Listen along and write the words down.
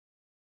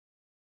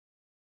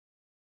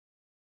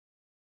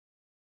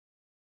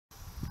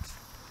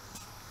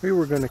We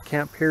were going to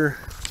camp here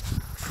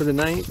for the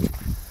night.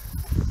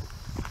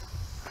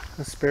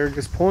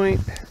 Asparagus Point.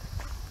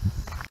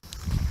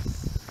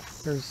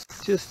 There's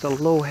just a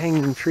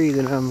low-hanging tree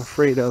that I'm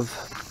afraid of.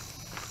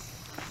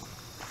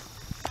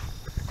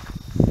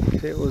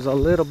 If it was a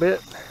little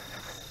bit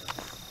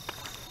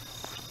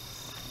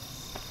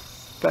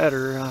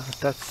better,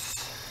 that's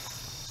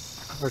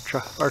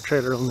our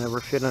trailer will never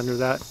fit under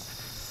that.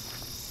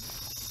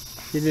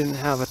 If you didn't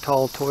have a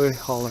tall toy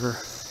hauler,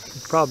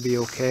 it'd probably be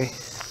okay.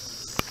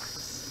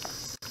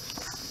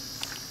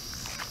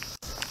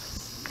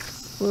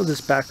 We'll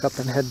just back up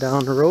and head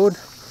down the road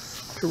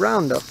to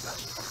Roundup.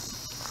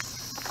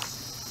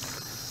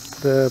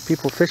 The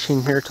people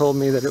fishing here told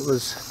me that it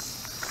was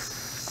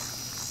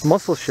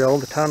Musselshell.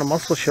 The town of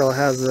Musselshell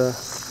has a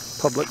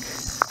public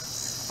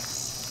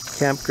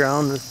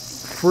campground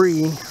that's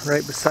free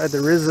right beside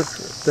the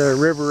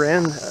river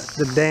and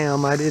the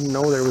dam. I didn't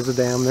know there was a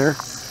dam there.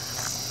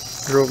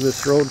 Drove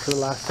this road for the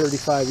last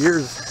 35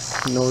 years.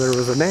 Didn't know there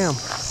was a dam.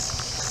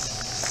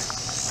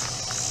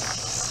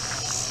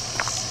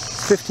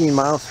 15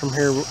 miles from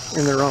here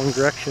in the wrong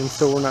direction,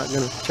 so we're not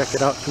going to check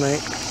it out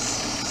tonight.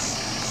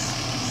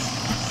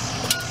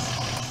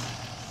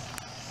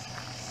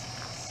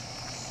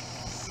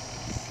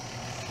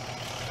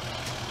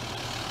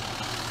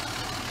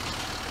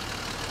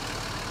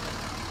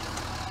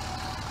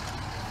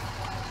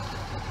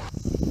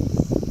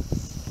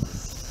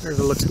 There's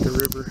a look at the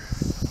river.